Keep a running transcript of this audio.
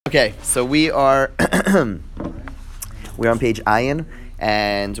Okay, so we are we're on page Ayin,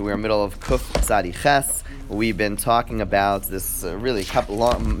 and we're in the middle of Kuf Tzadi Ches. We've been talking about this really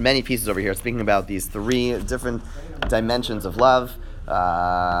many pieces over here, speaking about these three different dimensions of love.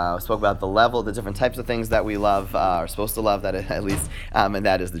 We spoke about the level, the different types of things that we love, are supposed to love, that at least, and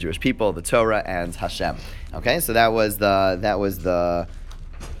that is the Jewish people, the Torah, and Hashem. Okay, so that's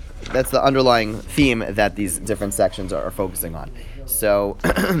the underlying theme that these different sections are focusing on. So,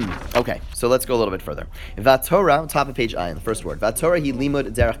 okay, so let's go a little bit further. Vatorah, top of page I, the first word. Vatorah hi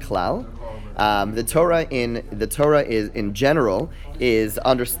limud derech klal. The Torah is in general is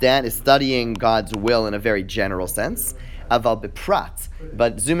studying God's will in a very general sense. Aval beprat,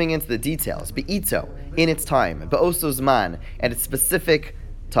 but zooming into the details. Be'ito, in its time. Be'oso zman, at its specific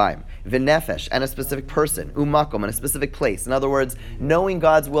time. V'nefesh, and a specific person. Umakom, and a specific place. In other words, knowing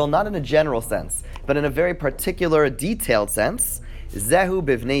God's will not in a general sense, but in a very particular, detailed sense. Zehu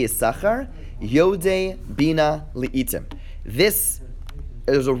bivnei Yisachar, Yodei bina li'itim. This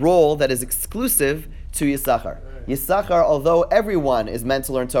is a role that is exclusive to Yisachar. Yisachar, although everyone is meant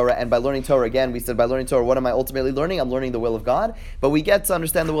to learn Torah, and by learning Torah, again, we said by learning Torah, what am I ultimately learning? I'm learning the will of God, but we get to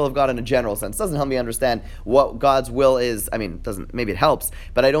understand the will of God in a general sense. It doesn't help me understand what God's will is. I mean, maybe it helps,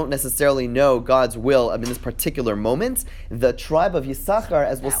 but I don't necessarily know God's will in this particular moment. The tribe of Yisachar,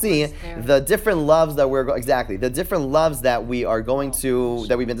 as we'll see, the different loves that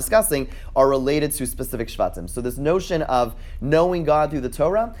we've been discussing are related to specific shvatim. So this notion of knowing God through the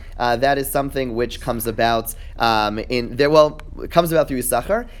Torah, that is something which comes about it comes about through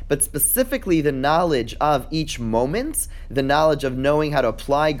Yisachar, but specifically the knowledge of each moment, the knowledge of knowing how to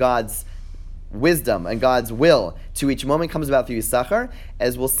apply God's wisdom and God's will to each moment comes about through Yisachar.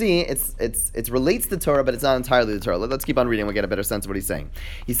 As we'll see, it relates to Torah, but it's not entirely the Torah. Let's keep on reading, we'll get a better sense of what he's saying.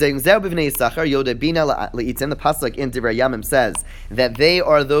 He's saying, Zeh b'vnei Yisachar, Yodeh bina le'itim. The pasuk in Divrei Yamim says that they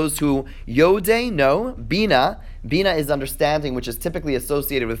are those who Yodeh know, bina is understanding, which is typically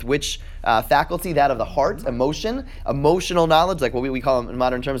associated with which faculty? That of the heart, emotional knowledge, like what we call in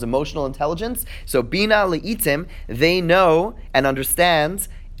modern terms emotional intelligence. So bina le'itim, they know and understand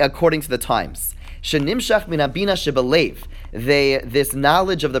according to the times. Shenimshach min habina shebalev, this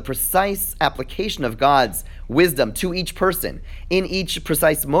knowledge of the precise application of God's wisdom to each person in each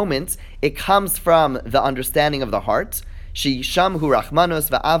precise moment, it comes from the understanding of the heart. Shisham hu rachmanos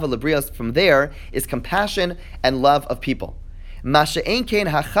va'ava lebrios. From there is compassion and love of people. Masha'en kein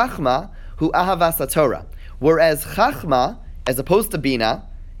hachachma hu ahavas haTorah. Whereas chachma, as opposed to bina,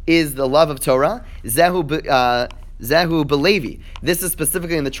 is the love of Torah. Zehu b'Levi. This is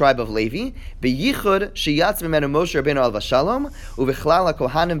specifically in the tribe of Levi. B'yichud sheyatz mimenu Moshe Rabbeinu al Vashalom uvichlal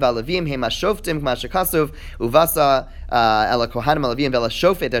hakohanim v'alavim hem hashoftim k'ma shekasuv uvasa el hakohanim alavim v'el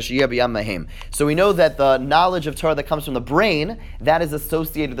hashofet asher b'yam mahem. So we know that the knowledge of Torah that comes from the brain, that is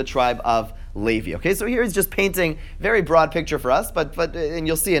associated with the tribe of Levi. Okay, so here he's just painting very broad picture for us, but and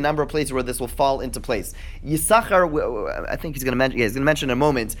you'll see a number of places where this will fall into place. Yisachar, I think he's going to mention in a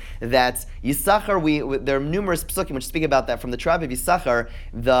moment that Yisachar, there are numerous psukim which speak about that. From the tribe of Yisachar,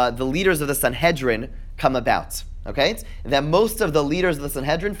 the leaders of the Sanhedrin come about. Okay, that most of the leaders of the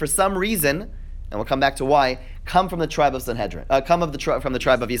Sanhedrin, for some reason, and we'll come back to why, come from the tribe of Sanhedrin, from the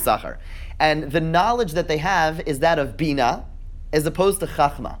tribe of Yisachar, and the knowledge that they have is that of Bina, as opposed to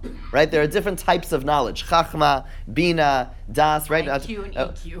Chachma, right? There are different types of knowledge: Chachma, Bina, Das, right? IQ and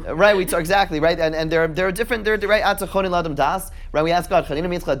EQ. Right, exactly, right? And there are different, right? Atachonin ladam Das, right? We ask God, Chanina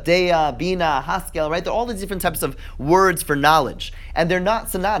mitzcha, Deya, Bina, Haskel, right? There are all these different types of words for knowledge, and they're not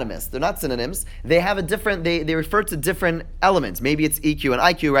synonymous. They're not synonyms. They have they refer to different elements. Maybe it's EQ and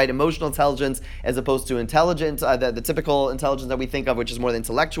IQ, right? Emotional intelligence as opposed to intelligent, the typical intelligence that we think of, which is more the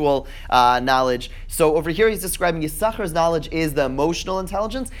intellectual knowledge. So over here, he's describing Yisachar's knowledge is the emotional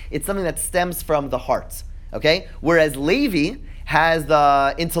intelligence. It's something that stems from the heart. Okay, whereas Levi has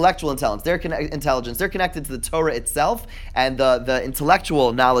the intellectual intelligence. They're connected to the Torah itself and the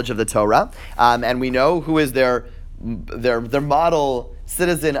intellectual knowledge of the Torah. And we know who is their model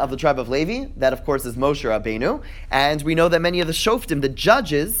citizen of the tribe of Levi. That, of course, is Moshe Rabbeinu. And we know that many of the shoftim, the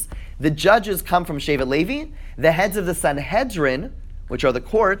judges come from Shevet Levi. The heads of the Sanhedrin, which are the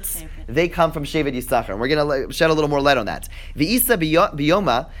courts, they come from Shevet Yisachar. And we're going to shed a little more light on that. The Isa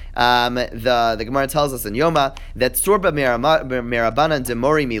biyoma, the Gemara tells us in Yoma, that Surba merabanan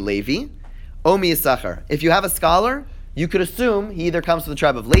demori mi Levi, o mi Yisachar. If you have a scholar, you could assume he either comes from the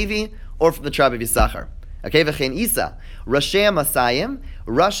tribe of Levi or from the tribe of Yisachar. Okay, v'chein Isa, Rashi Masayim,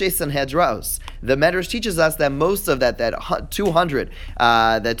 Rashi Sanhedraos. The Medrash teaches us that most of that 200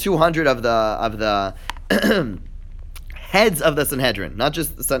 of the heads of the Sanhedrin, not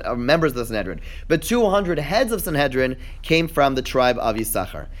just members of the Sanhedrin, but 200 heads of Sanhedrin came from the tribe of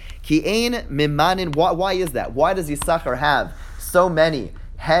Yisachar. Ki ein mimanin. Why is that? Why does Yisachar have so many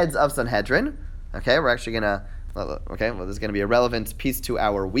heads of Sanhedrin? Okay, we're actually gonna. Okay, well, this is going to be a relevant piece to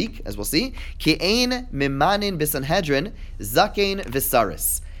our week, as we'll see. Ki ein mimanin b'Sanhedrin zakein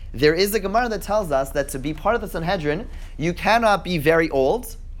v'saris. There is a Gemara that tells us that to be part of the Sanhedrin, you cannot be very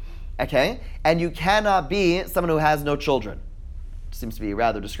old, okay, and you cannot be someone who has no children. Seems to be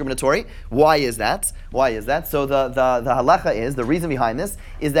rather discriminatory. Why is that? So the halacha is, the reason behind this,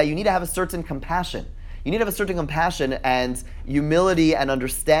 is that you need to have a certain compassion. You need to have a certain compassion and humility and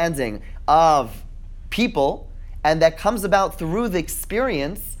understanding of people, and that comes about through the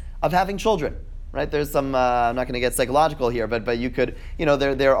experience of having children. Right? There's some. I'm not going to get psychological here, but you could.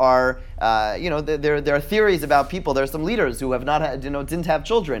 There are theories about people. There are some leaders who have not had, didn't have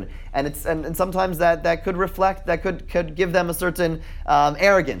children, and sometimes that could reflect, that could give them a certain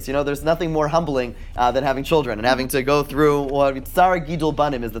arrogance. There's nothing more humbling than having children and having to go through tsar gidul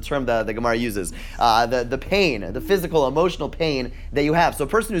banim is the term the Gemara uses. The pain, the physical, emotional pain that you have. So a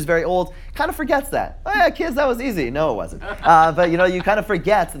person who's very old kind of forgets that. Oh yeah, kids, that was easy. No, it wasn't. But you kind of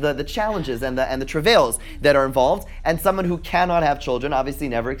forget the challenges and the travails that are involved, and someone who cannot have children obviously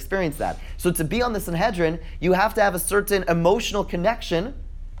never experienced that. So to be on the Sanhedrin, you have to have a certain emotional connection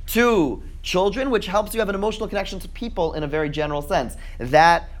to children, which helps you have an emotional connection to people in a very general sense.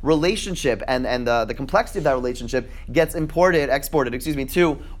 That relationship and the complexity of that relationship gets exported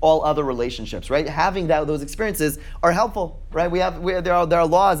to all other relationships, right? Having those experiences are helpful, right? There are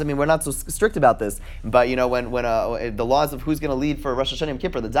laws. I mean, we're not so strict about this, but when the laws of who's going to lead for Rosh Hashanah Yom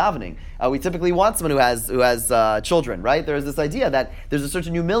Kippur, the davening, we typically want someone who has children, right? There's this idea that there's a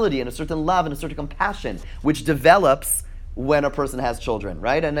certain humility and a certain love and a certain compassion which develops when a person has children,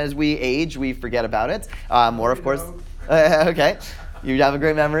 right? And as we age, we forget about it. Or of course, okay, you have a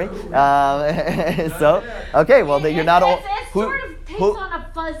great memory. So, okay, well, you're not old. Takes on a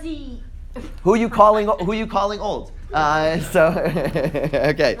fuzzy. Who you calling old?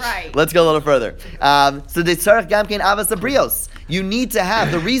 Okay, right. Let's go a little further. So the tzarich gamkein avas abrios. You need to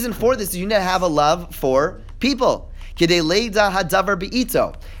have, the reason for this is you need to have a love for people. Kidei leida hadavar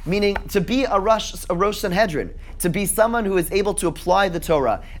beito, meaning to be a Rosh Sanhedrin, to be someone who is able to apply the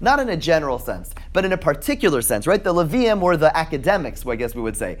Torah, not in a general sense, but in a particular sense, right? The Leviim, or the academics, I guess we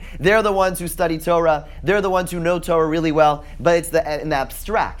would say, they're the ones who study Torah, they're the ones who know Torah really well, but it's in the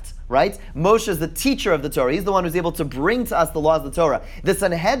abstract, right? Moshe is the teacher of the Torah. He's the one who's able to bring to us the laws of the Torah. The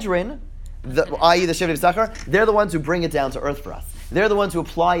Sanhedrin, i.e. the Shevet Yisachar, they're the ones who bring it down to earth for us. They're the ones who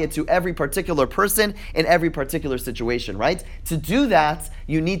apply it to every particular person in every particular situation, right? To do that,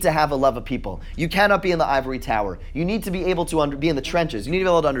 you need to have a love of people. You cannot be in the ivory tower. You need to be able to be in the trenches. You need to be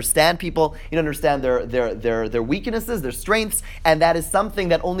able to understand people. You need to understand their weaknesses, their strengths, and that is something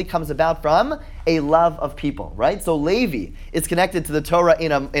that only comes about from a love of people, right? So Levi is connected to the Torah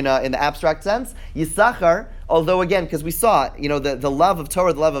in the abstract sense. Yisachar, although again, because we saw, the love of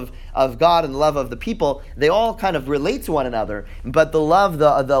Torah, the love of God, and the love of the people, they all kind of relate to one another. But the love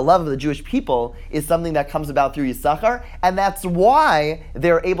of the Jewish people is something that comes about through Yisachar, and that's why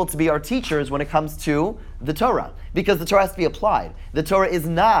they're able to be our teachers when it comes to the Torah, because the Torah has to be applied. The Torah is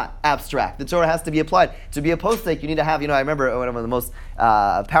not abstract. The Torah has to be applied. To be a posek, you need to have, I remember one of the most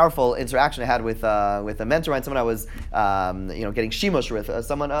powerful interaction I had with a mentor and someone I was, getting shimush with,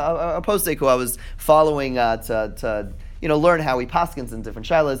 someone, a posek who I was following to learn how he paskins in different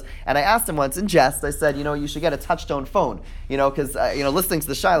shilas. And I asked him once in jest, I said, you should get a touch-tone phone, because, listening to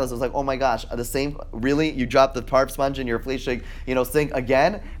the shilas, I was like, oh my gosh, the same, really? You drop the parp sponge in your fleshig, sink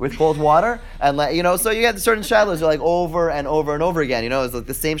again with cold water? And, so you get certain shilas, you're like over and over and over again, it's like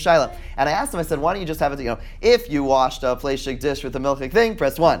the same shilah. And I asked him, I said, why don't you just have it, if you washed a fleshig dish with a milchik thing,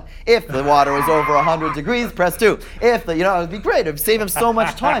 press 1. If the water was over 100 degrees, press 2. If it would be great, it would save him so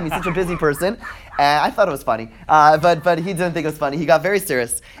much time. He's such a busy person. And I thought it was funny, but he didn't think it was funny. He got very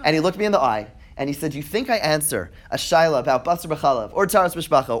serious, and he looked me in the eye, and he said, "You think I answer a shaila about basar b'chalav or taras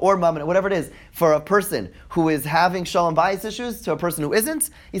b'shpacha or mammon, whatever it is, for a person who is having shalom bayis issues to a person who isn't?"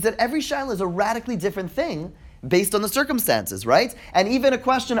 He said, "Every shaila is a radically different thing based on the circumstances, right? And even a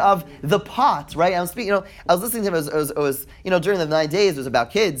question of the pot, right? I was listening to him. It was during the 9 days. It was about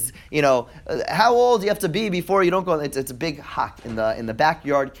kids. How old do you have to be before you don't go? It's a big hak in the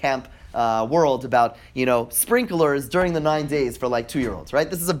backyard camp world about sprinklers during the 9 days for like 2-year-olds, right?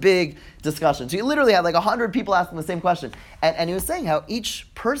 This is a big discussion. So you literally had like 100 people asking the same question, and he was saying how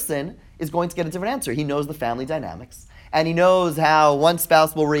each person is going to get a different answer. He knows the family dynamics, and he knows how one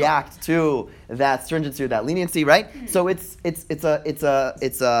spouse will react to that stringency or that leniency, right? So it's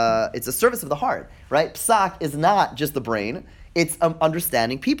a service of the heart, right? Psak is not just the brain. It's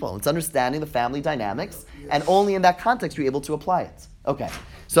understanding people. It's understanding the family dynamics, and only in that context are you able to apply it. Okay,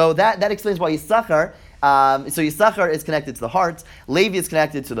 so that explains why Yisachar. So Yisachar is connected to the heart. Levi is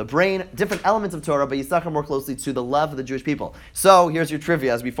connected to the brain. Different elements of Torah, but Yisachar more closely to the love of the Jewish people. So here's your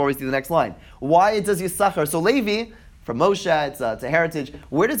trivia as before we see the next line. Why does Yisachar? So Levi, from Moshe, it's a heritage.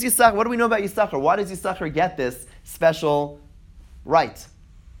 Where does Yisachar? What do we know about Yisachar? Why does Yisachar get this special right?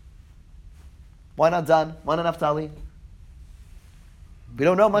 Why not Dan? Why not Naphtali? We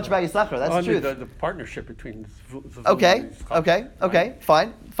don't know much about Yisachar. That's the truth. The partnership between Okay,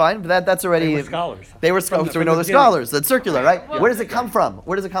 fine. But that's already. They were scholars. They were scholars. So we know they're scholars. That's circular, right? Where does it come from?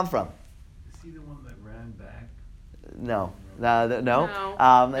 Where does it come from? Is he the one that ran back? No. No,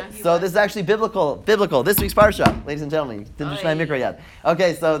 So this is actually biblical. This week's parsha, ladies and gentlemen. Didn't Mishnah Mikra yet.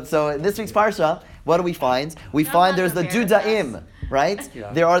 Okay, so in this week's parsha, what do we find? We find there's the Dudaim, right?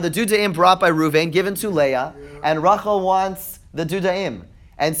 Yeah. There are the Dudaim brought by Reuven, given to Leah, and Rachel wants the Dudaim.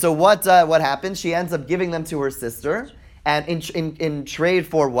 And so what happens? She ends up giving them to her sister, and in trade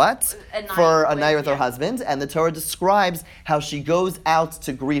for what? For a night with her husband. And the Torah describes how she goes out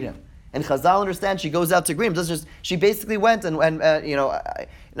to greet him. And Chazal understand she goes out to greet him. She basically went the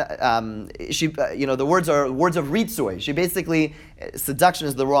words are words of ritzui. She basically, seduction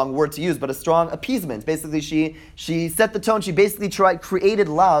is the wrong word to use, but a strong appeasement. Basically, she set the tone. She basically created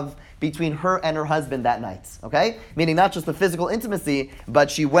love between her and her husband that night. Okay, meaning not just the physical intimacy,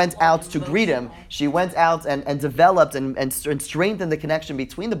 but she went out to greet him. She went out and developed and strengthened the connection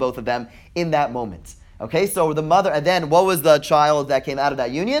between the both of them in that moment. Okay, so the mother, and then what was the child that came out of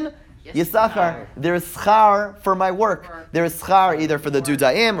that union? Yisachar. There is schar for my work. There is schar either for the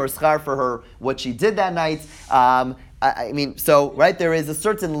dudaim or schar for her what she did that night. There is a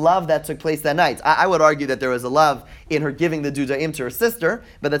certain love that took place that night. I would argue that there was a love in her giving the dudaim to her sister,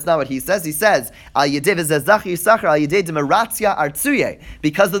 but that's not what he says. He says, because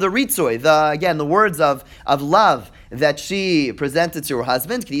of the ritzui, the words of love that she presented to her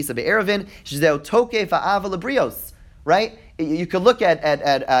husband, right? You could look at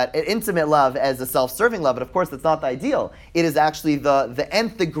intimate love as a self-serving love, but of course that's not the ideal. It is actually the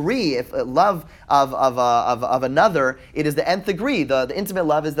nth degree. If love of another, it is the nth degree. The intimate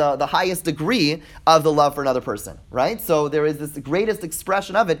love is the highest degree of the love for another person, right? So there is this greatest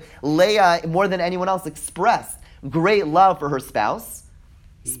expression of it. Leah, more than anyone else, expressed great love for her spouse.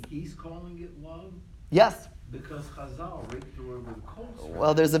 He's calling it love? Yes. Because Chazal raped her with a cold sword.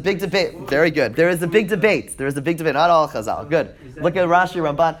 Well, there's a big debate. Very good. There is a big debate. Not all Chazal. Good. Look at Rashi,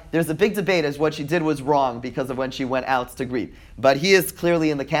 Ramban. There's a big debate as what she did was wrong because of when she went out to greet. But he is clearly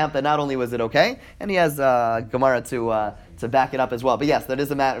in the camp that not only was it okay, and he has Gemara to back it up as well. But yes, that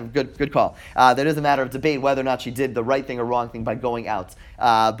is a matter of good call. That is a matter of debate whether or not she did the right thing or wrong thing by going out.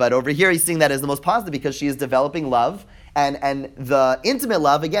 But over here, he's seeing that as the most positive because she is developing love. And the intimate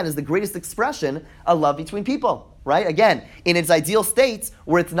love, again, is the greatest expression of love between people, right? Again, in its ideal state,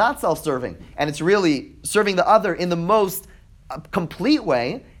 where it's not self-serving, and it's really serving the other in the most complete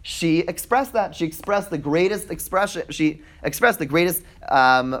way, she expressed that. She expressed the greatest expression,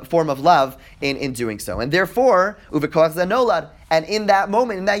 form of love in doing so. And therefore, Uvekoach Zanolad, and in that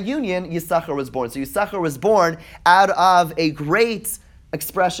moment, in that union, Yisachar was born. So Yisachar was born out of a great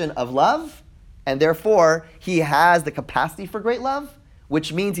expression of love, and therefore, he has the capacity for great love,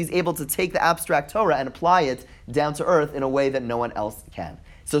 which means he's able to take the abstract Torah and apply it down to earth in a way that no one else can.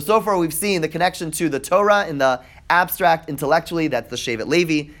 So far we've seen the connection to the Torah in the abstract intellectually, that's the Shevet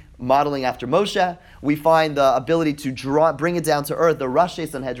Levi, modeling after Moshe. We find the ability to bring it down to earth, the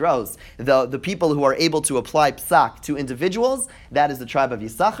Rashes and Hedros, the people who are able to apply psak to individuals, that is the tribe of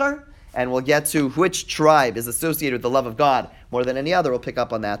Yisachar. And we'll get to which tribe is associated with the love of God more than any other. We'll pick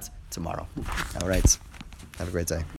up on that tomorrow. All right. Have a great day.